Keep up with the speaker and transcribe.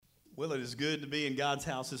Well, it is good to be in God's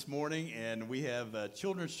house this morning, and we have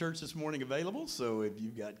children's church this morning available. So if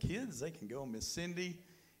you've got kids, they can go. Miss Cindy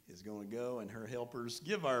is going to go, and her helpers.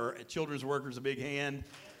 Give our children's workers a big hand.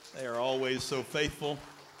 They are always so faithful.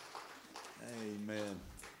 Amen.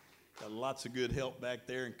 Got lots of good help back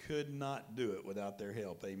there, and could not do it without their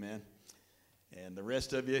help. Amen. And the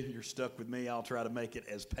rest of you, you're stuck with me. I'll try to make it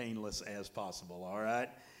as painless as possible. All right.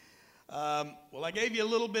 Well, I gave you a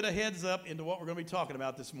little bit of heads up into what we're going to be talking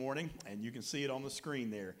about this morning, and you can see it on the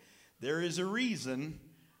screen there. There is a reason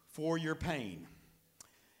for your pain.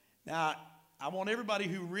 Now, I want everybody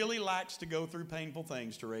who really likes to go through painful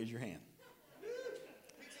things to raise your hand.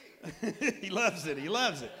 He loves it. He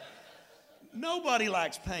loves it. Nobody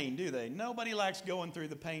likes pain, do they? Nobody likes going through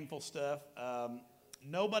the painful stuff.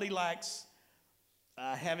 Nobody likes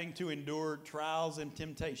having to endure trials and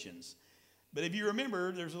temptations. But if you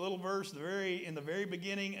remember, there's a little verse in the very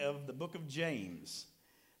beginning of the book of James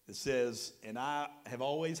that says, and I have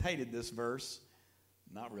always hated this verse.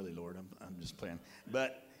 Not really, Lord, I'm just playing.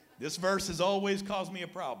 But this verse has always caused me a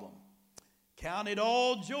problem. Count it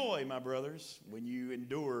all joy, my brothers, when you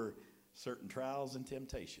endure certain trials and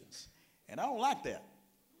temptations. And I don't like that.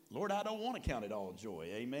 Lord, I don't want to count it all joy.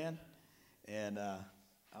 Amen. And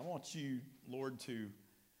I want you, Lord, to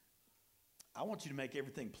make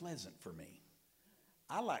everything pleasant for me.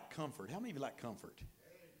 I like comfort. How many of you like comfort?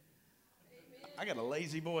 Amen. I got a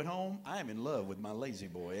lazy boy at home. I am in love with my lazy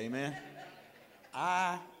boy. Amen.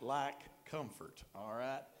 I like comfort. All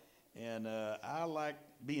right. And I like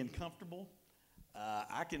being comfortable.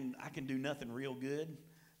 I can do nothing real good.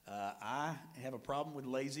 I have a problem with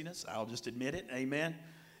laziness. I'll just admit it. Amen.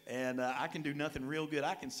 And I can do nothing real good.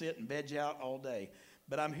 I can sit and veg out all day.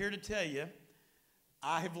 But I'm here to tell you,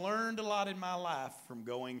 I have learned a lot in my life from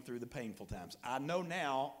going through the painful times. I know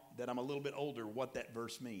now that I'm a little bit older what that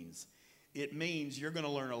verse means. It means you're going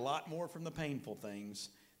to learn a lot more from the painful things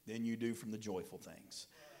than you do from the joyful things.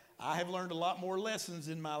 I have learned a lot more lessons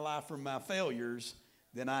in my life from my failures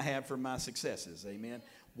than I have from my successes. Amen.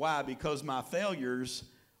 Why? Because my failures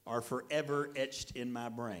are forever etched in my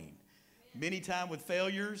brain. Many times with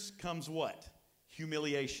failures comes what?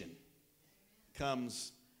 Humiliation.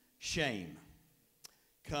 Comes shame.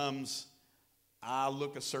 Comes, I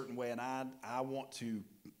look a certain way, and I want to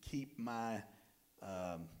keep my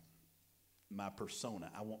my persona.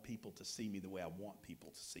 I want people to see me the way I want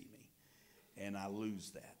people to see me, and I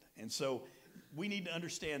lose that. And so we need to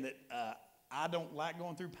understand that I don't like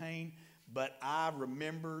going through pain, but I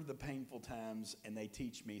remember the painful times, and they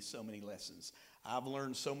teach me so many lessons. I've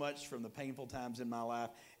learned so much from the painful times in my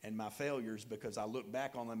life and my failures because I look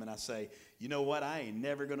back on them and I say, you know what, I ain't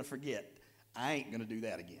never going to forget. I ain't going to do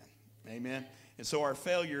that again. Amen. And so our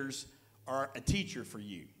failures are a teacher for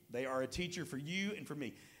you. They are a teacher for you and for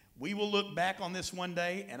me. We will look back on this one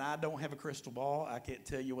day, and I don't have a crystal ball. I can't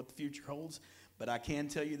tell you what the future holds, but I can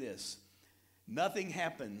tell you this. Nothing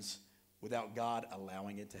happens without God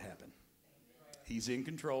allowing it to happen. He's in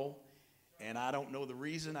control, and I don't know the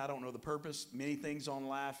reason. I don't know the purpose. Many things on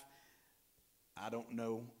life, I don't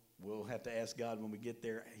know. We'll have to ask God when we get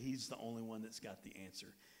there. He's the only one that's got the answer.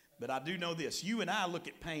 But I do know this. You and I look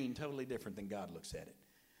at pain totally different than God looks at it.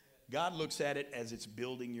 God looks at it as it's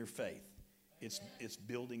building your faith. It's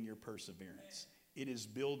building your perseverance. It is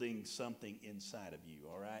building something inside of you,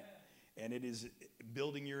 all right? And it is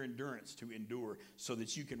building your endurance to endure so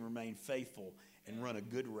that you can remain faithful and run a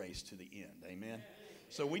good race to the end, amen?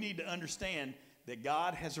 So we need to understand that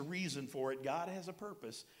God has a reason for it. God has a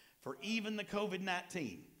purpose for even the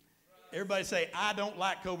COVID-19. Everybody say, I don't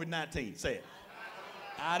like COVID-19. Say it.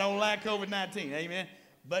 I don't like COVID-19, amen.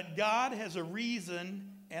 But God has a reason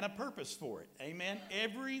and a purpose for it, amen.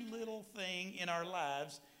 Every little thing in our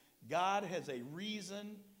lives, God has a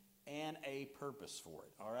reason and a purpose for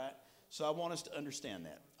it, all right. So I want us to understand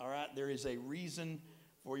that, all right. There is a reason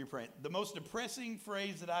for your praying. The most depressing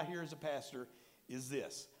phrase that I hear as a pastor is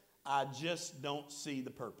this: I just don't see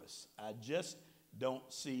the purpose. I just don't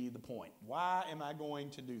see the point. Why am I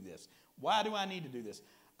going to do this? Why do I need to do this?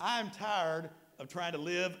 I'm tired of trying to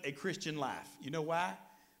live a Christian life. You know why?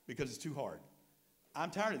 Because it's too hard. I'm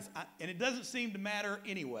tired of this. And it doesn't seem to matter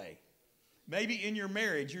anyway. Maybe in your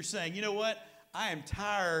marriage, you're saying, you know what? I am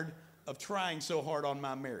tired of trying so hard on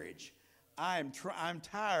my marriage. I'm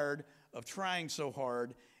tired of trying so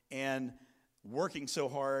hard and working so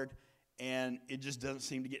hard, and it just doesn't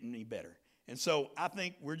seem to get any better. And so I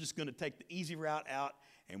think we're just going to take the easy route out,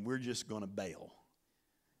 and we're just going to bail.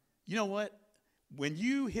 You know what? When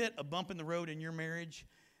you hit a bump in the road in your marriage,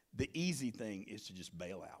 the easy thing is to just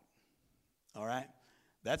bail out. All right?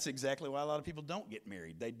 That's exactly why a lot of people don't get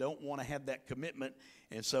married. They don't want to have that commitment.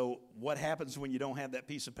 And so what happens when you don't have that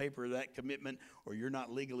piece of paper, that commitment, or you're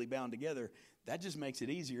not legally bound together, that just makes it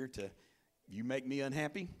easier to, you make me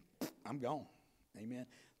unhappy, I'm gone. Amen.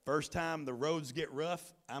 First time the roads get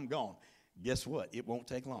rough, I'm gone. Guess what? It won't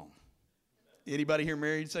take long. Anybody here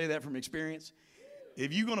married say that from experience?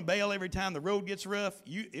 If you're going to bail every time the road gets rough,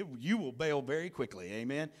 you will bail very quickly.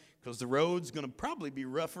 Amen. Because the road's going to probably be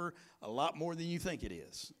rougher a lot more than you think it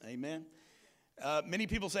is. Amen. Many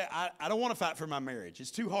people say, I don't want to fight for my marriage.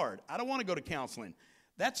 It's too hard. I don't want to go to counseling.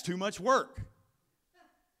 That's too much work.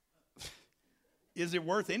 Is it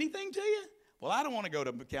worth anything to you? Well, I don't want to go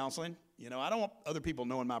to counseling. You know, I don't want other people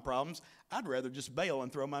knowing my problems. I'd rather just bail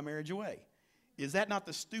and throw my marriage away. Is that not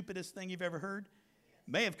the stupidest thing you've ever heard?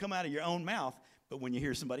 May have come out of your own mouth, but when you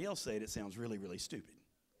hear somebody else say it, it sounds really, really stupid.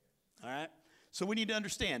 All right? So we need to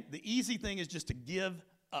understand, the easy thing is just to give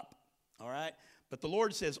up. All right? But the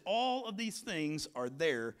Lord says all of these things are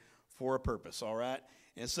there for a purpose. All right?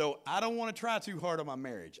 And so I don't want to try too hard on my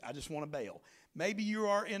marriage. I just want to bail. Maybe you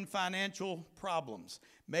are in financial problems.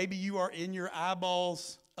 Maybe you are in your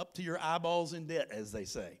eyeballs, up to your eyeballs in debt, as they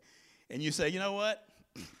say. And you say, you know what?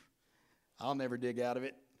 I'll never dig out of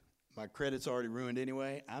it. My credit's already ruined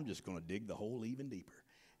anyway. I'm just going to dig the hole even deeper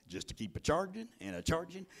just to keep a charging and a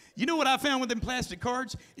charging. You know what I found with them plastic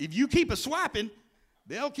cards? If you keep a swiping,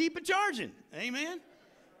 they'll keep a charging. Amen?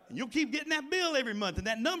 And you'll keep getting that bill every month, and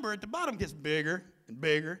that number at the bottom gets bigger and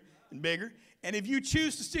bigger and bigger. And if you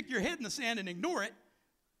choose to stick your head in the sand and ignore it,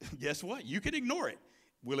 guess what? You can ignore it.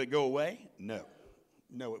 Will it go away? No.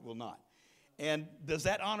 No, it will not. And does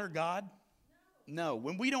that honor God? No.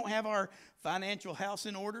 When we don't have our financial house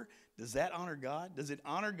in order, does that honor God? Does it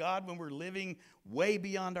honor God when we're living way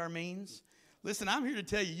beyond our means? Listen, I'm here to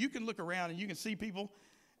tell you, you can look around and you can see people,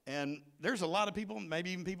 and there's a lot of people,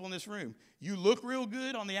 maybe even people in this room. You look real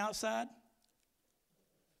good on the outside.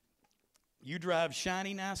 You drive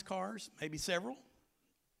shiny, nice cars, maybe several.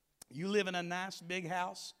 You live in a nice, big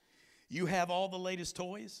house. You have all the latest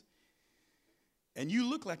toys. And you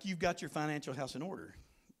look like you've got your financial house in order.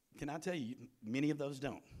 Can I tell you, many of those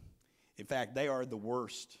don't. In fact, they are the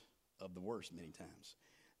worst of the worst many times.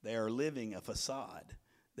 They are living a facade.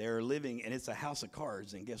 They are living, and it's a house of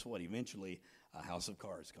cards, and guess what? Eventually, a house of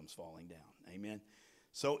cards comes falling down. Amen?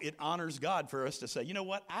 So it honors God for us to say, you know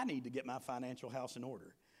what? I need to get my financial house in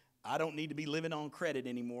order. I don't need to be living on credit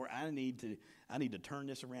anymore. I need to turn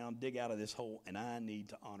this around, dig out of this hole, and I need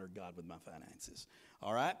to honor God with my finances.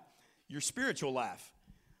 All right? Your spiritual life.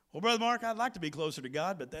 Well, Brother Mark, I'd like to be closer to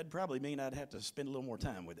God, but that'd probably mean I'd have to spend a little more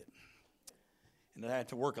time with it. And I'd have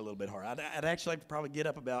to work a little bit harder. I'd actually have to probably get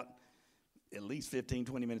up about at least 15,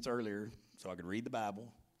 20 minutes earlier so I could read the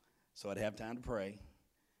Bible, so I'd have time to pray.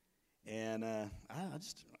 And I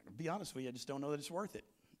just, to be honest with you, I just don't know that it's worth it.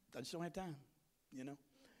 I just don't have time, you know.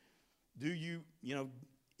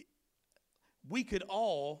 We could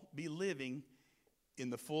all be living in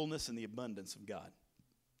the fullness and the abundance of God.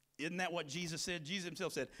 Isn't that what Jesus said? Jesus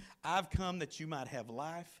himself said, I've come that you might have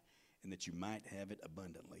life and that you might have it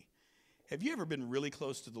abundantly. Have you ever been really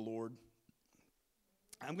close to the Lord?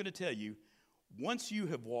 I'm going to tell you, once you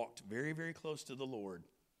have walked very, very close to the Lord,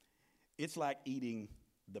 it's like eating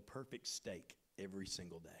the perfect steak every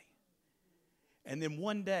single day. And then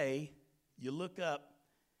one day, you look up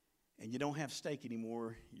and you don't have steak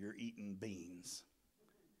anymore, you're eating beans.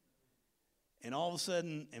 And all of a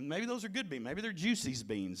sudden, and maybe those are good beans. Maybe they're Juicy's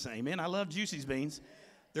beans. Amen. I love Juicy's beans.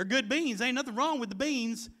 They're good beans. Ain't nothing wrong with the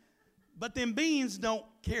beans. But them beans don't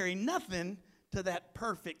carry nothing to that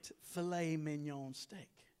perfect filet mignon steak.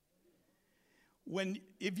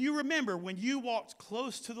 If you remember, when you walked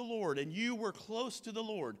close to the Lord and you were close to the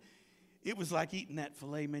Lord, it was like eating that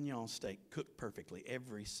filet mignon steak cooked perfectly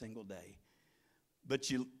every single day.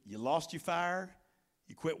 But you lost your fire.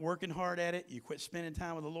 You quit working hard at it. You quit spending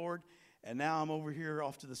time with the Lord. And now I'm over here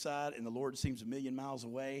off to the side, and the Lord seems a million miles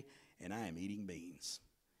away, and I am eating beans.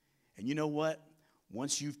 And you know what?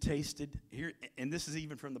 Once you've tasted, here, and this is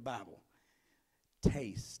even from the Bible,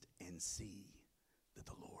 taste and see that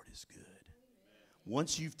the Lord is good.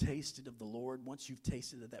 Once you've tasted of the Lord, once you've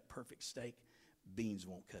tasted of that perfect steak, beans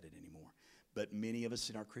won't cut it anymore. But many of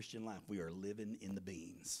us in our Christian life, we are living in the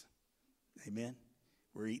beans. Amen?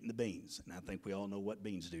 We're eating the beans, and I think we all know what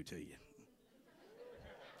beans do to you.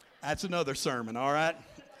 That's another sermon, all right?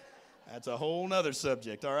 That's a whole nother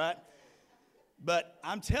subject, all right? But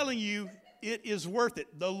I'm telling you, it is worth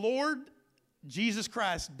it. The Lord Jesus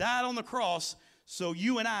Christ died on the cross so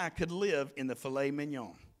you and I could live in the filet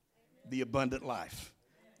mignon, the abundant life,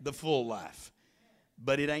 the full life.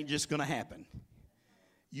 But it ain't just going to happen.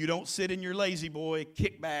 You don't sit in your lazy boy,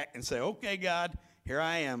 kick back, and say, okay, God, here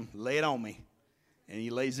I am, lay it on me. And he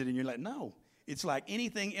lays it in your lap. No, it's like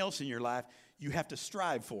anything else in your life, you have to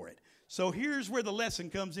strive for it. So here's where the lesson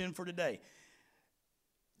comes in for today.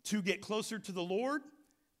 To get closer to the Lord,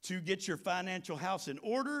 to get your financial house in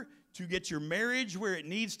order, to get your marriage where it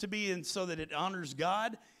needs to be and so that it honors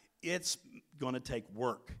God, it's going to take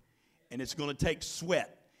work. And it's going to take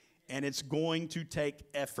sweat. And it's going to take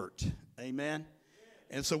effort. Amen?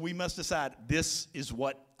 And so we must decide, this is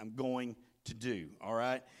what I'm going to do. All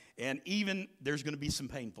right? And even there's going to be some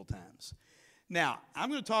painful times. Now, I'm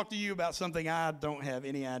going to talk to you about something I don't have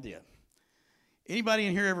any idea. Anybody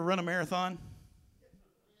in here ever run a marathon?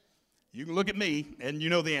 You can look at me, and you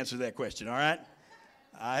know the answer to that question, all right?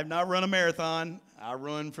 I have not run a marathon. I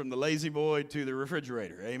run from the lazy boy to the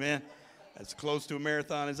refrigerator, amen? That's close to a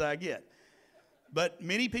marathon as I get. But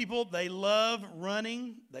many people, they love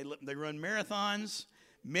running. They run marathons.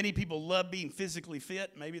 Many people love being physically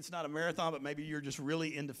fit. Maybe it's not a marathon, but maybe you're just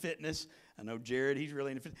really into fitness. I know Jared, he's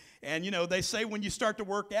really into fitness. And, you know, they say when you start to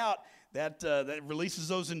work out, that releases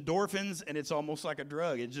those endorphins, and it's almost like a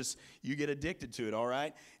drug. It just, you get addicted to it, all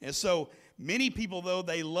right? And so many people, though,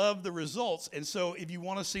 they love the results. And so if you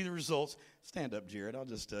want to see the results, stand up, Jared. I'll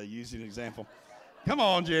just use you as an example. Come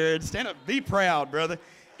on, Jared. Stand up. Be proud, brother.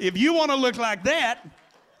 If you want to look like that,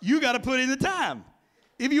 you got to put in the time.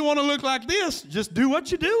 If you want to look like this, just do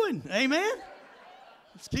what you're doing. Amen?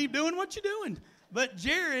 Just keep doing what you're doing. But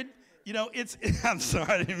Jared, you know, I'm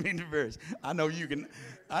sorry, I didn't mean to embarrass. I know you can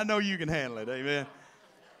handle it. Amen?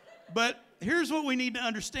 But here's what we need to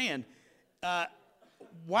understand.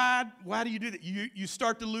 Why do you do that? You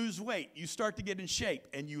start to lose weight. You start to get in shape,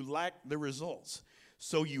 and you like the results.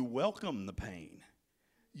 So you welcome the pain.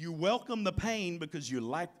 You welcome the pain because you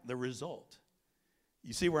like the result.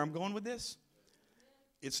 You see where I'm going with this?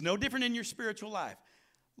 It's no different in your spiritual life.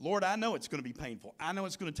 Lord, I know it's going to be painful. I know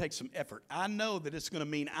it's going to take some effort. I know that it's going to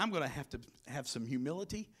mean I'm going to have some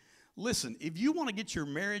humility. Listen, if you want to get your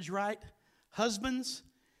marriage right, husbands,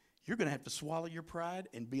 you're going to have to swallow your pride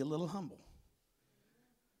and be a little humble.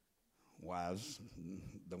 Wives,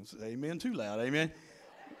 don't say amen too loud, amen.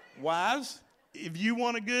 Wives, if you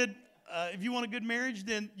want a good marriage,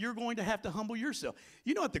 then you're going to have to humble yourself.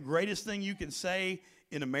 You know what the greatest thing you can say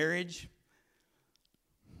in a marriage?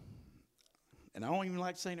 And I don't even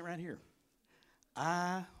like saying it right here.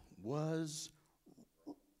 I was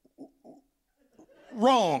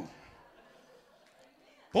wrong.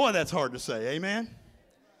 Boy, that's hard to say, amen?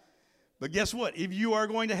 But guess what? If you are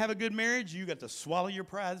going to have a good marriage, you got to swallow your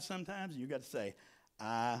pride sometimes, and you got to say,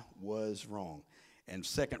 I was wrong. And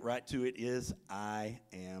second right to it is, I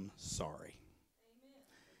am sorry. Amen.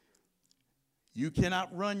 You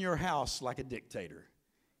cannot run your house like a dictator.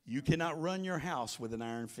 You cannot run your house with an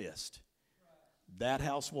iron fist. That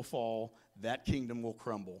house will fall. That kingdom will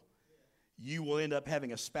crumble. You will end up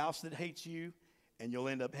having a spouse that hates you, and you'll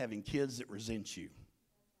end up having kids that resent you.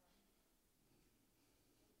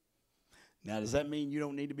 Now, does that mean you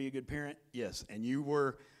don't need to be a good parent? Yes. And you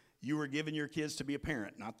were given your kids to be a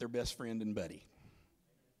parent, not their best friend and buddy.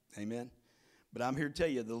 Amen? But I'm here to tell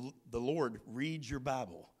you, the Lord reads your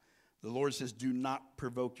Bible. The Lord says, do not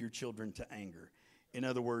provoke your children to anger. In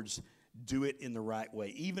other words, do it in the right way.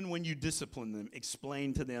 Even when you discipline them,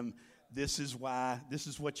 explain to them, this is why, this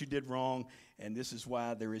is what you did wrong, and this is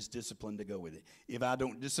why there is discipline to go with it. If I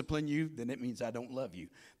don't discipline you, then it means I don't love you.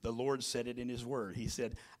 The Lord said it in His Word. He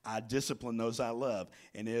said, I discipline those I love.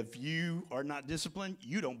 And if you are not disciplined,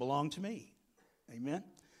 you don't belong to me. Amen?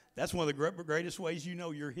 That's one of the greatest ways you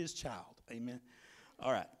know you're His child. Amen?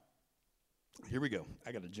 All right. Here we go.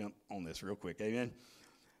 I got to jump on this real quick. Amen?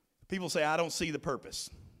 People say, I don't see the purpose.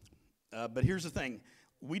 But here's the thing.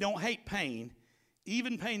 We don't hate pain.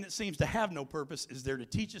 Even pain that seems to have no purpose is there to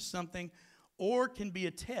teach us something or can be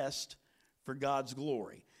a test for God's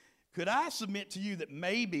glory. Could I submit to you that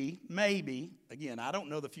maybe, again, I don't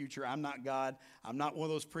know the future. I'm not God. I'm not one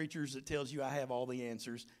of those preachers that tells you I have all the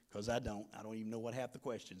answers, because I don't. I don't even know what half the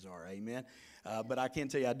questions are, amen? But I can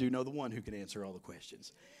tell you I do know the one who can answer all the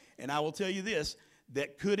questions. And I will tell you this,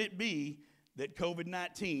 that could it be that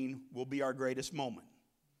COVID-19 will be our greatest moment?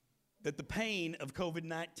 That the pain of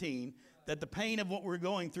COVID-19, that the pain of what we're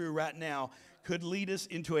going through right now could lead us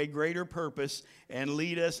into a greater purpose and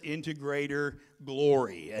lead us into greater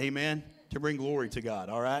glory. Amen? To bring glory to God,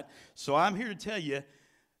 all right? So I'm here to tell you,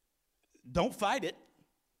 don't fight it.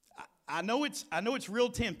 I know it's real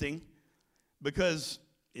tempting, because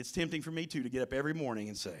it's tempting for me too to get up every morning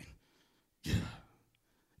and say,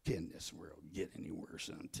 can this world get any worse?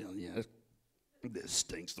 I'm telling you, this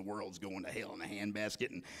stinks. The world's going to hell in a handbasket,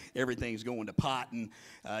 and everything's going to pot, and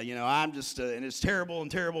I'm just, and it's terrible,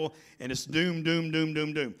 and it's doom, doom, doom,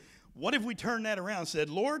 doom, doom. What if we turned that around and said,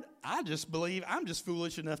 Lord, I'm just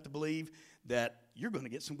foolish enough to believe that you're going to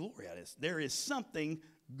get some glory out of this. There is something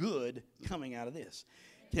good coming out of this.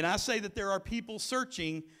 Can I say that there are people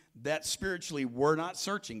searching that spiritually were not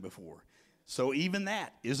searching before? So even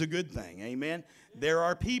that is a good thing. Amen. There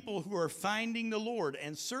are people who are finding the Lord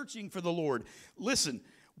and searching for the Lord. Listen,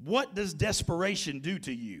 what does desperation do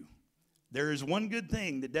to you? There is one good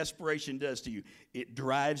thing that desperation does to you. It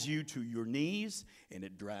drives you to your knees, and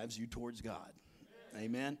it drives you towards God.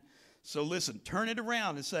 Amen. So listen, turn it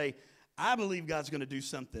around and say, I believe God's going to do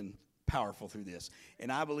something powerful through this.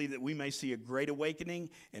 And I believe that we may see a great awakening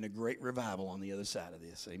and a great revival on the other side of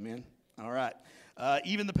this. Amen. All right.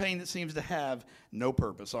 Even the pain that seems to have no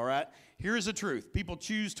purpose. All right. Here's the truth. People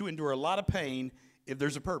choose to endure a lot of pain if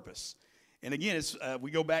there's a purpose. And again,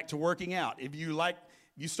 we go back to working out. If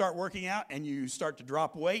you start working out and you start to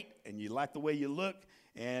drop weight and you like the way you look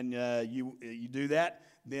and you do that,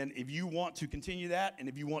 then if you want to continue that and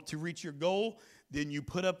if you want to reach your goal, then you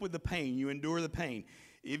put up with the pain. You endure the pain.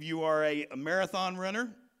 If you are a marathon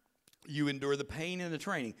runner, you endure the pain and the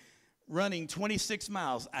training. Running 26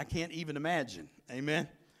 miles, I can't even imagine. Amen?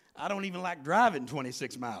 I don't even like driving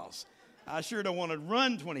 26 miles. I sure don't want to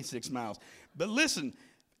run 26 miles. But listen,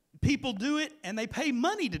 people do it and they pay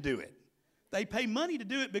money to do it. They pay money to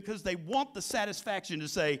do it because they want the satisfaction to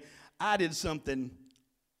say, I did something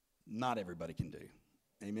not everybody can do.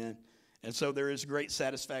 Amen? And so there is great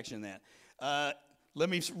satisfaction in that. Let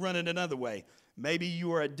me run it another way. Maybe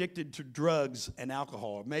you are addicted to drugs and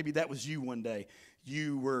alcohol. Maybe that was you one day.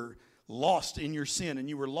 You were lost in your sin and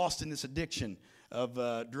you were lost in this addiction of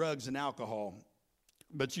drugs and alcohol.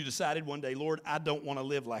 But you decided one day, Lord, I don't want to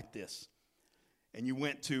live like this. And you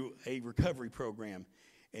went to a recovery program.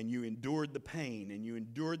 And you endured the pain, and you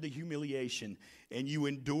endured the humiliation, and you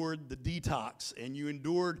endured the detox, and you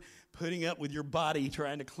endured putting up with your body,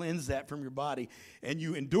 trying to cleanse that from your body. And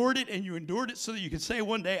you endured it so that you could say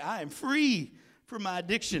one day, I am free from my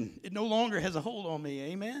addiction. It no longer has a hold on me.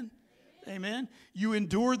 Amen? Amen? You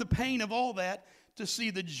endure the pain of all that to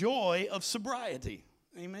see the joy of sobriety.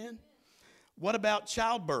 Amen? What about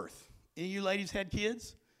childbirth? Any of you ladies had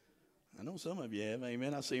kids? I know some of you have.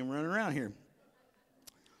 Amen? I see them running around here.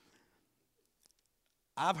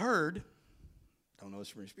 I've heard, don't know this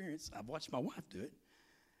from experience, I've watched my wife do it.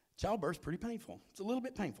 Childbirth's pretty painful. It's a little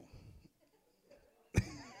bit painful.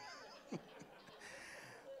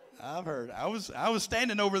 I've heard. I was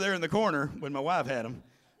standing over there in the corner when my wife had them.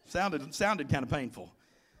 Sounded kind of painful.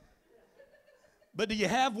 But do you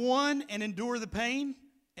have one and endure the pain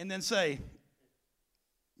and then say,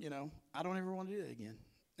 I don't ever want to do that again?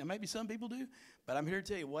 Now, maybe some people do, but I'm here to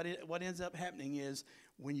tell you what ends up happening is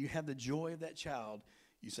when you have the joy of that child,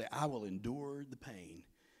 you say, I will endure the pain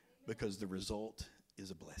because the result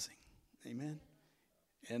is a blessing. Amen?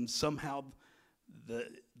 And somehow the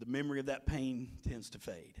memory of that pain tends to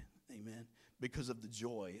fade. Amen? Because of the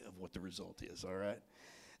joy of what the result is. All right?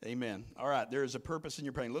 Amen. All right, there is a purpose in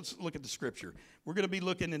your pain. Let's look at the scripture. We're going to be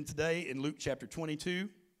looking in today in Luke chapter 22,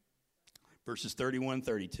 verses 31,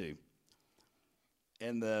 32.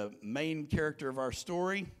 And the main character of our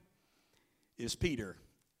story is Peter.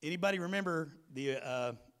 Anybody remember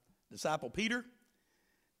the disciple Peter?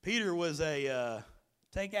 Peter was a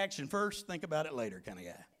take action first, think about it later kind of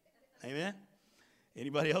guy. Amen?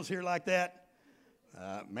 Anybody else here like that?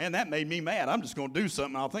 Man, that made me mad. I'm just going to do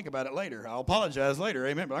something. I'll think about it later. I'll apologize later.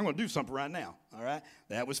 Amen? But I'm going to do something right now. All right?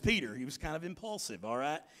 That was Peter. He was kind of impulsive. All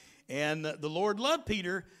right? And the Lord loved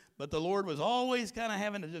Peter, but the Lord was always kind of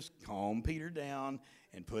having to just calm Peter down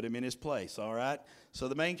and put him in his place, all right? So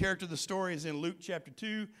the main character of the story is in Luke chapter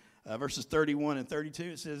 2, verses 31 and 32.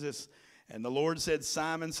 It says this, and the Lord said,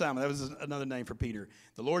 Simon, Simon. That was another name for Peter.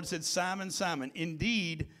 The Lord said, Simon, Simon,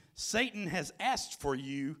 indeed, Satan has asked for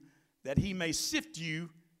you that he may sift you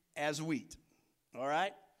as wheat, all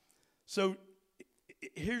right? So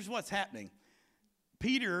here's what's happening.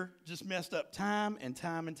 Peter just messed up time and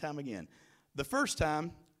time and time again. The first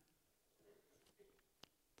time,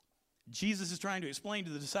 Jesus is trying to explain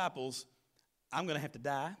to the disciples, I'm going to have to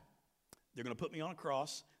die. They're going to put me on a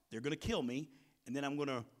cross. They're going to kill me. And then I'm going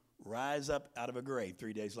to rise up out of a grave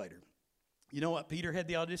 3 days later. You know what Peter had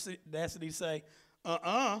the audacity to say?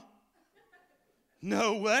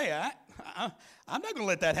 No way. I'm not going to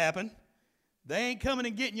let that happen. They ain't coming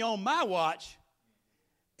and getting you on my watch.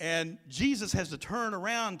 And Jesus has to turn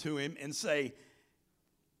around to him and say,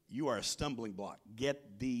 you are a stumbling block.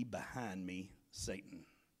 Get thee behind me, Satan.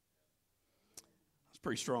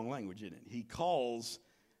 Pretty strong language, isn't it? He calls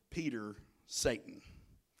Peter Satan.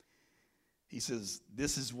 He says,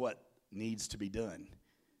 this is what needs to be done,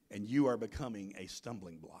 and you are becoming a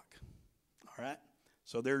stumbling block. All right?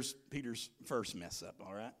 So there's Peter's first mess up,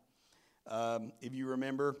 all right? If you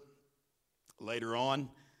remember, later on,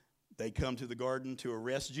 they come to the garden to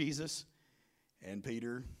arrest Jesus. And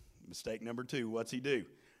Peter, mistake number 2, what's he do?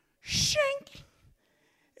 Shink!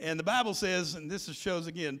 And the Bible says, and this shows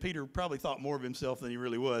again, Peter probably thought more of himself than he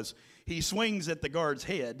really was. He swings at the guard's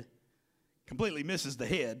head, completely misses the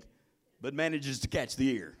head, but manages to catch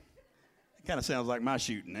the ear. It kind of sounds like my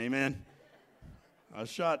shooting, amen? I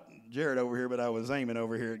shot Jared over here, but I was aiming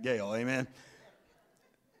over here at Gail, amen?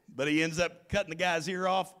 But he ends up cutting the guy's ear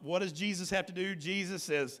off. What does Jesus have to do? Jesus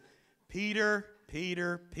says, Peter,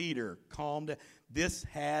 Peter, Peter, calm down. This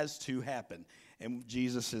has to happen. And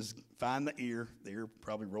Jesus says, find the ear. The ear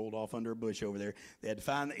probably rolled off under a bush over there. They had to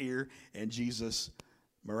find the ear, and Jesus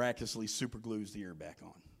miraculously superglues the ear back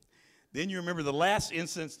on. Then you remember the last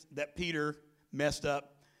instance that Peter messed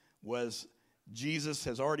up was Jesus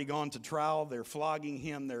has already gone to trial. They're flogging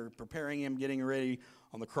him. They're preparing him, getting ready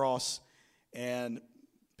on the cross. And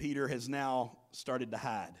Peter has now started to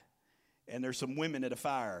hide. And there's some women at a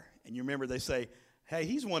fire. And you remember they say, hey,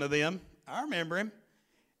 he's one of them. I remember him.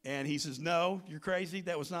 And he says, no, you're crazy.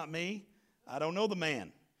 That was not me. I don't know the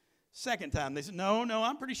man. Second time, they said, no,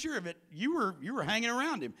 I'm pretty sure of it. You were hanging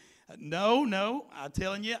around him. No, I'm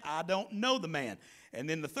telling you, I don't know the man. And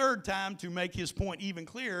then the third time, to make his point even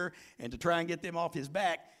clearer and to try and get them off his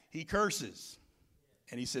back, he curses.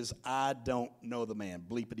 And he says, I don't know the man.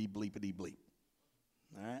 Bleepity, bleepity, bleep.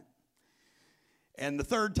 All right? And the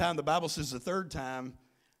third time, the Bible says the third time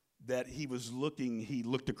that he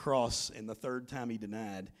looked across, and the third time he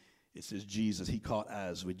denied, it says Jesus, he caught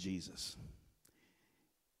eyes with Jesus.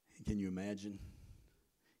 Can you imagine?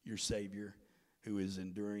 Your Savior, who is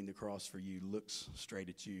enduring the cross for you, looks straight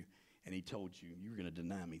at you, and he told you, you're going to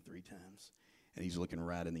deny me 3 times. And he's looking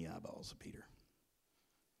right in the eyeballs of Peter.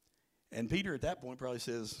 And Peter at that point probably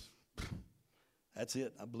says, that's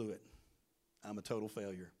it, I blew it. I'm a total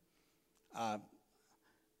failure. And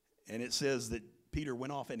it says that Peter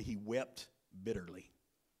went off and he wept bitterly.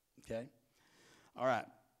 Okay? All right.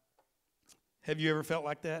 Have you ever felt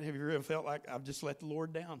like that? Have you ever felt like I've just let the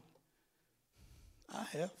Lord down? I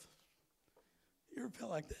have. You ever felt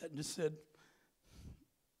like that and just said,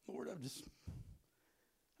 Lord, I just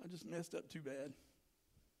messed up too bad.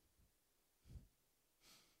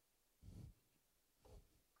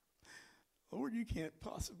 Lord, you can't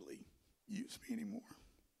possibly use me anymore.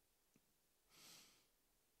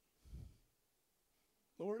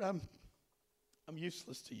 Lord, I'm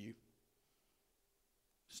useless to you.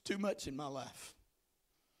 There's too much in my life.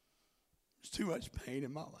 There's too much pain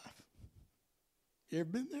in my life. You ever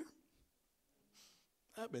been there?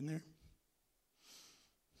 I've been there.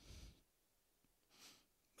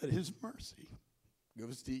 But his mercy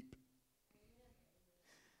goes deep.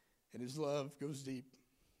 And his love goes deep.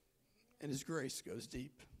 And his grace goes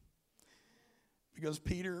deep. Because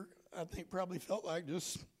Peter, I think, probably felt like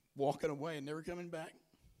just walking away and never coming back.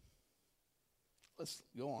 Let's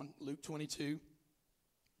go on. Luke 22,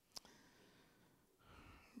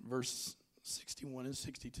 verse 61 and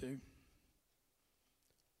 62.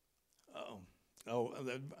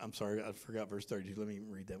 I'm sorry. I forgot verse 32. Let me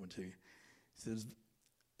read that one to you. It says,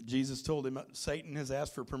 Jesus told him, Satan has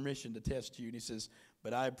asked for permission to test you. And he says,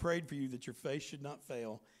 but I have prayed for you that your faith should not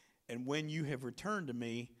fail. And when you have returned to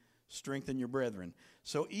me, strengthen your brethren.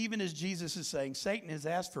 So even as Jesus is saying, Satan has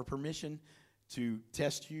asked for permission to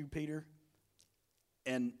test you, Peter.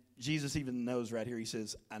 And Jesus even knows right here, he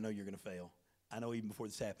says, I know you're going to fail. I know even before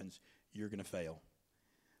this happens, you're going to fail.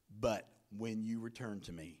 But when you return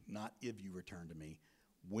to me, not if you return to me,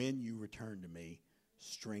 when you return to me,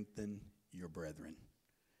 strengthen your brethren.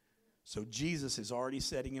 So Jesus is already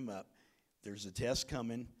setting him up. There's a test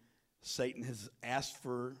coming. Satan has asked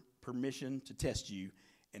for permission to test you,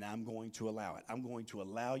 and I'm going to allow it. I'm going to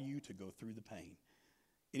allow you to go through the pain.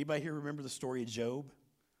 Anybody here remember the story of Job?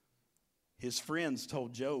 His friends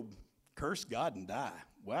told Job, curse God and die.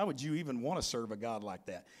 Why would you even want to serve a God like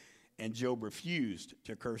that? And Job refused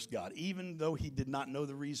to curse God, even though he did not know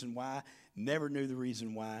the reason why, never knew the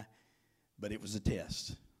reason why, but it was a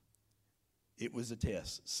test. It was a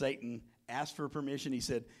test. Satan asked for permission. He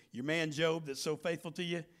said, your man Job that's so faithful to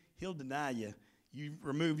you, he'll deny you. You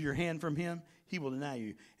remove your hand from him, he will deny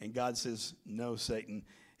you. And God says, no, Satan.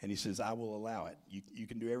 And he says, I will allow it. You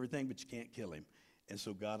can do everything, but you can't kill him. And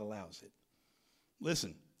so God allows it.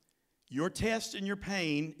 Listen, your test and your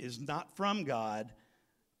pain is not from God,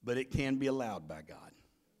 but it can be allowed by God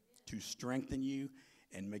to strengthen you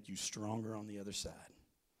and make you stronger on the other side.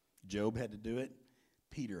 Job had to do it.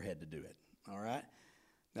 Peter had to do it. All right?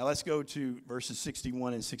 Now let's go to verses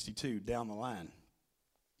 61 and 62 down the line.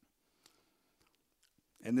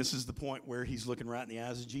 And this is the point where he's looking right in the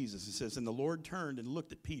eyes of Jesus. It says, and the Lord turned and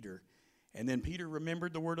looked at Peter. And then Peter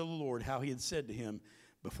remembered the word of the Lord, how he had said to him,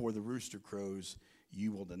 before the rooster crows,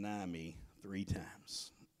 you will deny me 3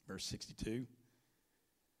 times. Verse 62.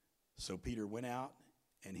 So Peter went out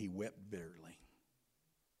and he wept bitterly.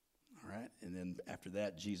 All right. And then after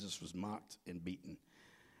that, Jesus was mocked and beaten.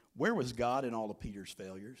 Where was God in all of Peter's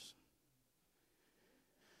failures?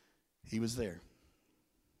 He was there.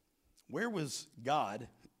 Where was God?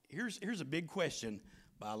 Here's a big question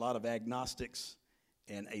by a lot of agnostics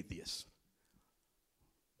and atheists.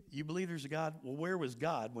 You believe there's a God? Well, where was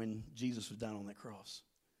God when Jesus was down on that cross?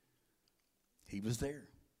 He was there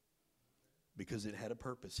because it had a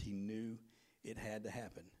purpose. He knew it had to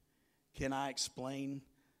happen. Can I explain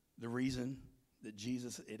the reason that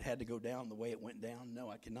it had to go down the way it went down? No,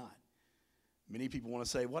 I cannot. Many people want to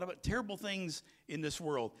say, what about terrible things in this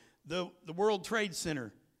world? The World Trade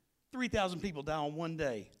Center, 3,000 people died on one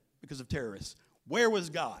day because of terrorists. Where was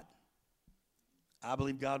God? I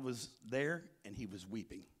believe God was there and he was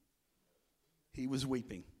weeping. He was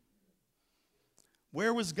weeping.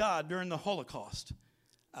 Where was God during the Holocaust?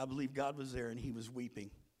 I believe God was there and he was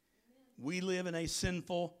weeping. We live in a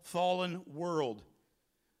sinful, fallen world.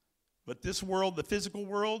 But this world, the physical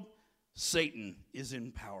world, Satan is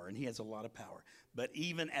in power and he has a lot of power. But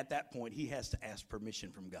even at that point, he has to ask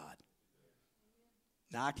permission from God.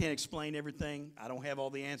 Now, I can't explain everything. I don't have all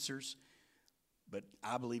the answers. But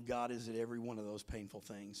I believe God is at every one of those painful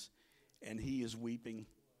things. And he is weeping.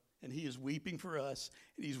 And he is weeping for us.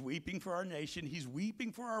 And he's weeping for our nation. He's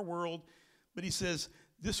weeping for our world. But he says,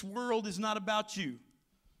 this world is not about you.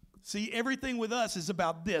 See, everything with us is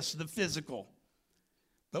about this, the physical.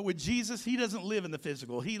 But with Jesus, he doesn't live in the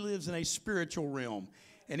physical. He lives in a spiritual realm.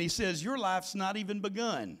 And he says, your life's not even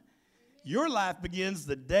begun. Your life begins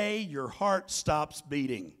the day your heart stops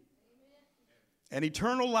beating. And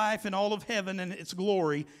eternal life in all of heaven and its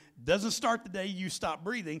glory doesn't start the day you stop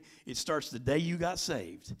breathing. It starts the day you got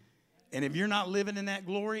saved. And if you're not living in that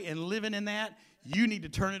glory and living in that, you need to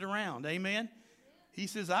turn it around. Amen? He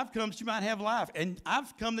says, I've come that you might have life. And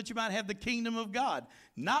I've come that you might have the kingdom of God.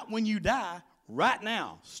 Not when you die, right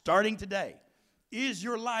now, starting today. Is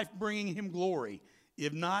your life bringing him glory?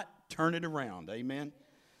 If not, turn it around. Amen?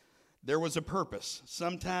 There was a purpose.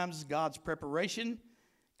 Sometimes God's preparation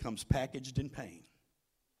comes packaged in pain.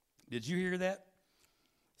 Did you hear that?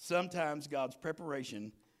 Sometimes God's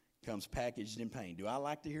preparation comes packaged in pain. Do I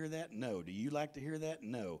like to hear that? No. Do you like to hear that?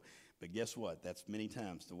 No. But guess what? That's many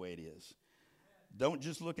times the way it is. Don't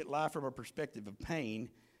just look at life from a perspective of pain.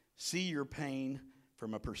 See your pain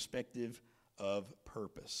from a perspective of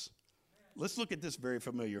purpose. Let's look at this very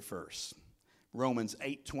familiar verse. Romans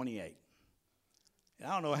 8:28. And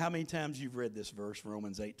I don't know how many times you've read this verse,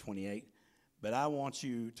 Romans 8:28, but I want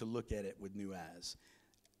you to look at it with new eyes.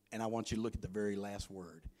 And I want you to look at the very last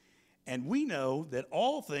word. And we know that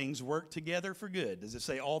all things work together for good. Does it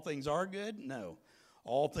say all things are good? No.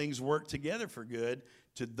 All things work together for good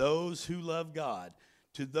to those who love God,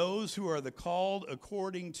 to those who are the called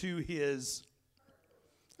according to his.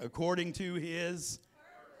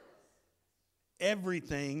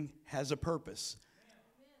 Everything has a purpose.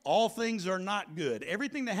 All things are not good.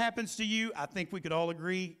 Everything that happens to you, I think we could all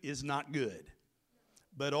agree, is not good.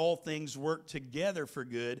 But all things work together for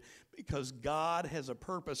good because God has a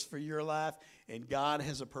purpose for your life and God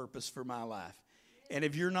has a purpose for my life. And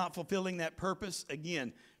if you're not fulfilling that purpose,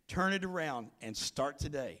 again, turn it around and start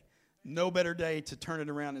today. No better day to turn it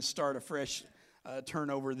around and start a fresh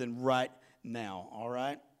turnover than right now. All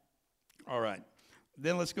right? All right.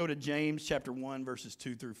 Then let's go to James chapter 1, verses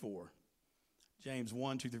 2 through 4. James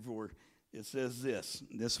 1, 2 through 4. It says this.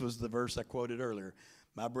 This was the verse I quoted earlier.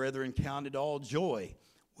 My brethren, count it all joy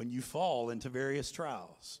when you fall into various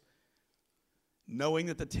trials, knowing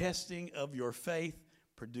that the testing of your faith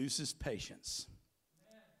produces patience.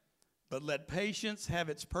 But let patience have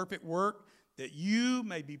its perfect work, that you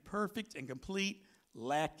may be perfect and complete,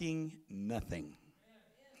 lacking nothing.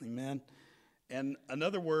 Amen. And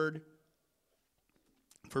another word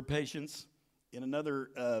for patience in another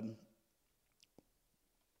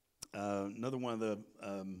one of the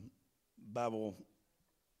Bible,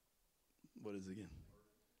 what is it again?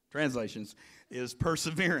 Translations is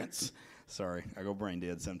perseverance. Sorry, I go brain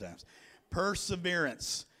dead sometimes.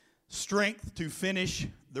 Perseverance, strength to finish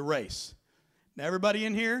the race. Now, everybody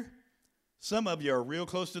in here, some of you are real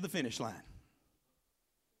close to the finish line.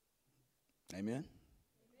 Amen?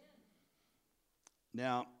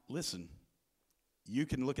 Now, listen, you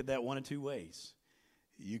can look at that one of two ways.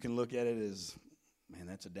 You can look at it as, man,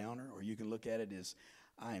 that's a downer, or you can look at it as,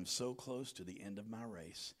 I am so close to the end of my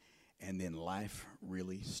race, and then life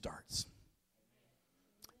really starts.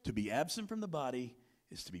 To be absent from the body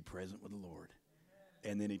is to be present with the Lord.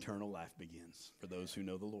 And then eternal life begins for those who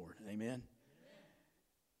know the Lord. Amen?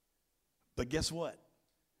 But guess what?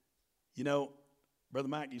 You know, Brother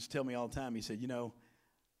Mike used to tell me all the time, he said, you know,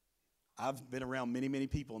 I've been around many, many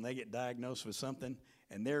people, and they get diagnosed with something,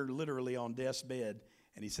 and they're literally on death's bed.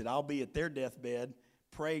 And he said, I'll be at their deathbed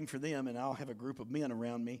praying for them, and I'll have a group of men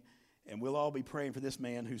around me, and we'll all be praying for this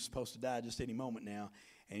man who's supposed to die just any moment now.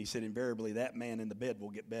 And he said, invariably, that man in the bed will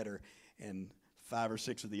get better, and 5 or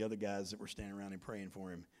 6 of the other guys that were standing around and praying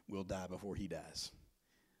for him will die before he dies.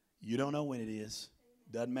 You don't know when it is.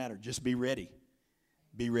 Doesn't matter. Just be ready.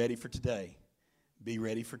 Be ready for today. Be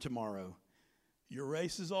ready for tomorrow. Your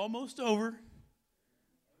race is almost over.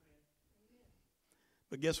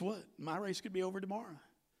 But guess what? My race could be over tomorrow.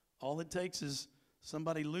 All it takes is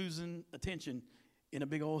somebody losing attention in a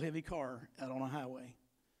big old heavy car out on a highway.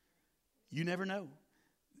 You never know.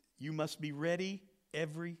 You must be ready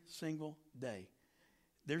every single day.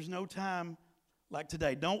 There's no time like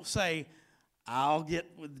today. Don't say, I'll get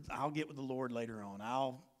with the Lord later on.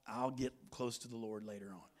 I'll get close to the Lord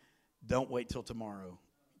later on. Don't wait till tomorrow.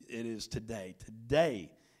 It is today.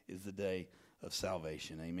 Today is the day of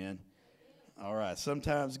salvation. Amen. All right.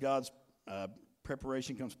 Sometimes God's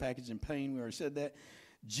preparation comes packaged in pain. We already said that.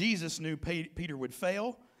 Jesus knew Peter would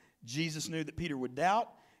fail. Jesus knew that Peter would doubt.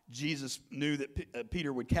 Jesus knew that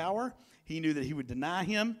Peter would cower. He knew that he would deny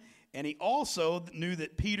him. And he also knew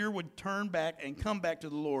that Peter would turn back and come back to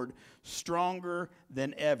the Lord stronger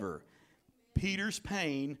than ever. Peter's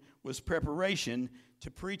pain was preparation to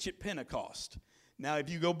preach at Pentecost. Now, if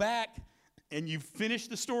you go back and you finish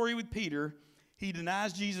the story with Peter, he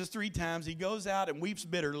denies Jesus 3 times. He goes out and weeps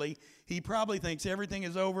bitterly. He probably thinks everything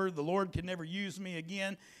is over. The Lord can never use me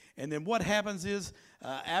again. And then what happens is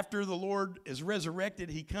after the Lord is resurrected,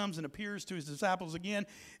 he comes and appears to his disciples again.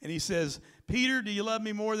 And he says, Peter, do you love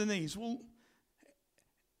me more than these? Well,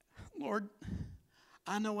 Lord,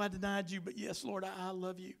 I know I denied you, but yes, Lord, I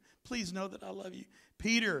love you. Please know that I love you.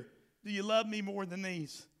 Peter, do you love me more than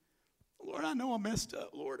these? Lord, I know I messed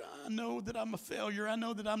up. Lord, I know that I'm a failure. I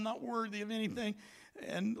know that I'm not worthy of anything.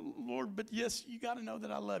 And Lord, but yes, you got to know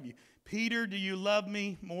that I love you. Peter, do you love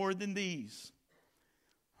me more than these?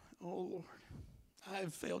 Oh, Lord, I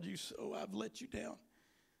have failed you so. I've let you down.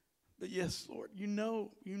 But yes, Lord, you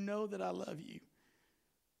know that I love you.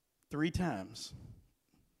 3 times.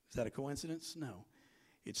 Is that a coincidence? No.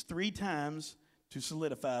 It's 3 times to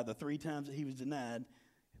solidify the 3 times that he was denied.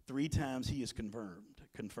 3 times he is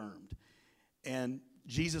confirmed. And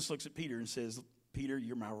Jesus looks at Peter and says, Peter,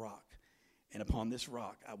 you're my rock. And upon this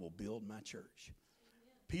rock, I will build my church.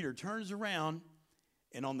 Amen. Peter turns around,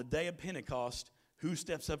 and on the day of Pentecost, who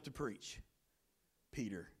steps up to preach?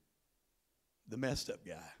 Peter, the messed up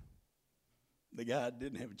guy. The guy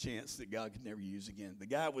didn't have a chance that God could never use again. The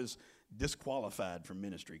guy was disqualified from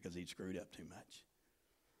ministry because he'd screwed up too much.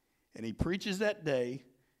 And he preaches that day,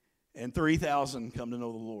 and 3,000 come to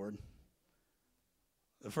know the Lord.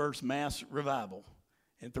 The first mass revival,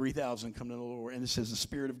 and 3,000 come to the Lord. And it says the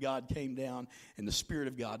Spirit of God came down, and the Spirit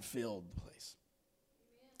of God filled the place.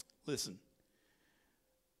 Amen. Listen,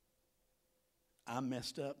 I'm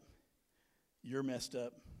messed up. You're messed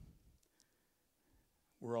up.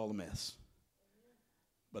 We're all a mess. Amen.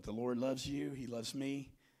 But the Lord loves you. He loves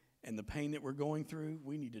me. And the pain that we're going through,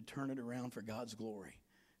 we need to turn it around for God's glory.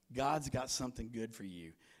 God's got something good for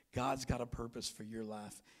you. God's got a purpose for your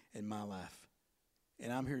life and my life.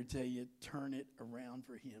 And I'm here to tell you, turn it around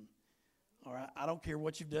for him. All right? I don't care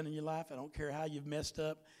what you've done in your life. I don't care how you've messed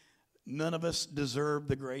up. None of us deserve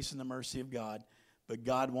the grace and the mercy of God, but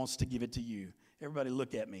God wants to give it to you. Everybody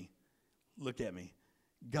look at me. Look at me.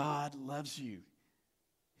 God loves you.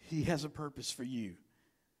 He has a purpose for you.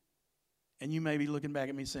 And you may be looking back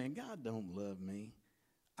at me saying, God don't love me.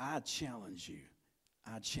 I challenge you.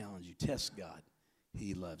 I challenge you. Test God.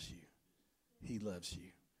 He loves you. He loves you.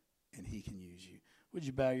 And he can use you. Would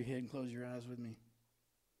you bow your head and close your eyes with me?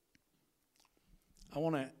 I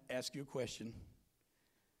want to ask you a question.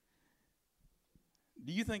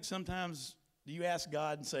 Do you think sometimes, do you ask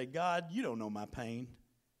God and say, God, you don't know my pain.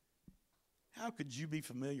 How could you be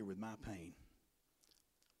familiar with my pain?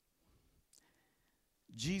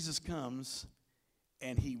 Jesus comes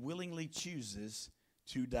and he willingly chooses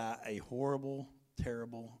to die a horrible,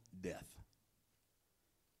 terrible death.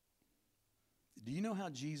 Do you know how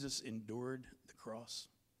Jesus endured the cross?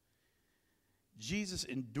 Jesus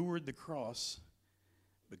endured the cross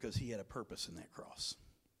because he had a purpose in that cross.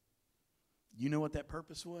 You know what that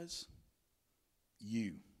purpose was?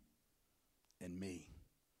 You and me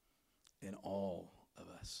and all of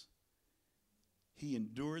us. He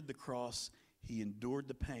endured the cross. He endured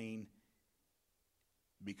the pain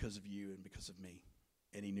because of you and because of me.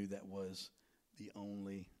 And he knew that was the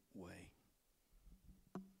only way.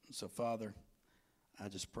 So, Father, I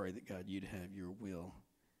just pray that, God, you'd have your will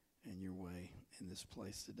and your way in this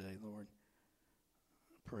place today, Lord.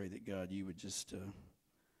 I pray that, God, you would just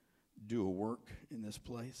do a work in this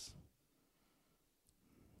place.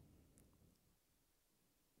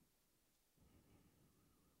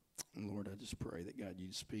 And Lord, I just pray that, God,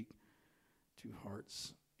 you'd speak to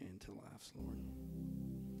hearts and to lives, Lord.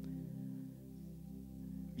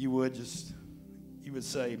 If you would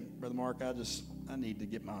say, Brother Mark, I need to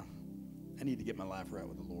get my life right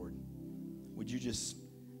with the Lord. Would you just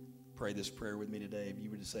pray this prayer with me today? If you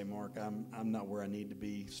would just say, Mark, I'm not where I need to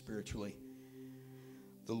be spiritually.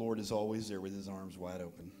 The Lord is always there with his arms wide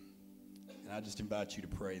open. And I just invite you to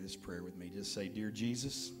pray this prayer with me. Just say, Dear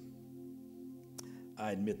Jesus,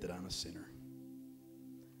 I admit that I'm a sinner,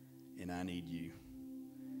 and I need you.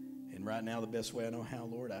 And right now, the best way I know how,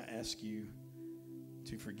 Lord, I ask you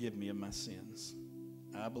to forgive me of my sins.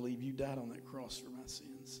 I believe you died on that cross for my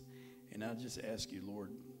sins. And I just ask you,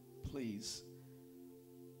 Lord, please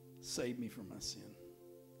save me from my sin.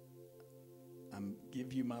 I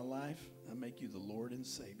give you my life. I make you the Lord and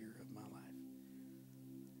Savior of my life.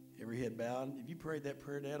 Every head bowed. If you prayed that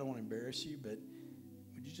prayer today, I don't want to embarrass you, but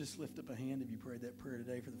would you just lift up a hand if you prayed that prayer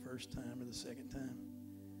today for the first time or the second time?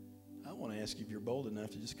 I want to ask you if you're bold enough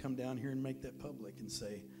to just come down here and make that public and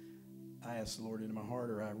say, I asked the Lord into my heart,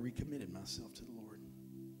 or I recommitted myself to the Lord.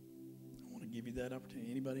 I want to give you that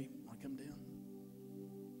opportunity. Anybody want to come down?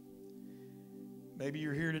 Maybe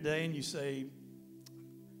you're here today and you say,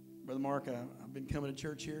 Brother Mark, I've been coming to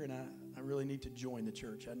church here, and I really need to join the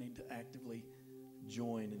church. I need to actively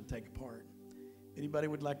join and take a part. Anybody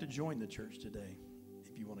would like to join the church today?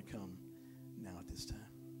 If you want to come now at this time.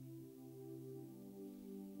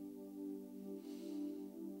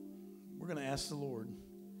 We're going to ask the Lord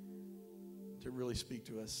to really speak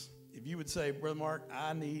to us. If you would say, Brother Mark,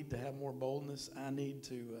 I need to have more boldness. I need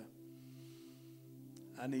to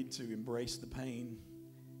embrace the pain,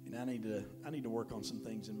 and I need to work on some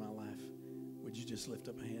things in my life. Would you just lift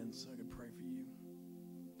up a hand so I could pray for you?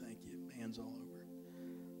 Thank you. Hands all over.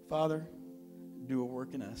 Father, do a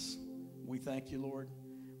work in us. We thank you, Lord.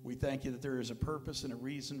 We thank you that there is a purpose and a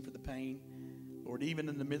reason for the pain. Lord, even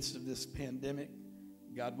in the midst of this pandemic,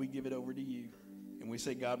 God, we give it over to you. And we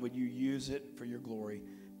say, God, would you use it for your glory?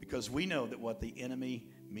 Because we know that what the enemy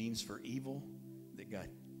means for evil, that God,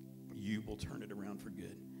 you will turn it around for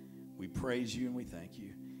good. We praise you and we thank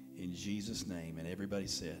you. In Jesus' name. And everybody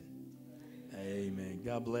said, amen.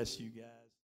 God bless you guys.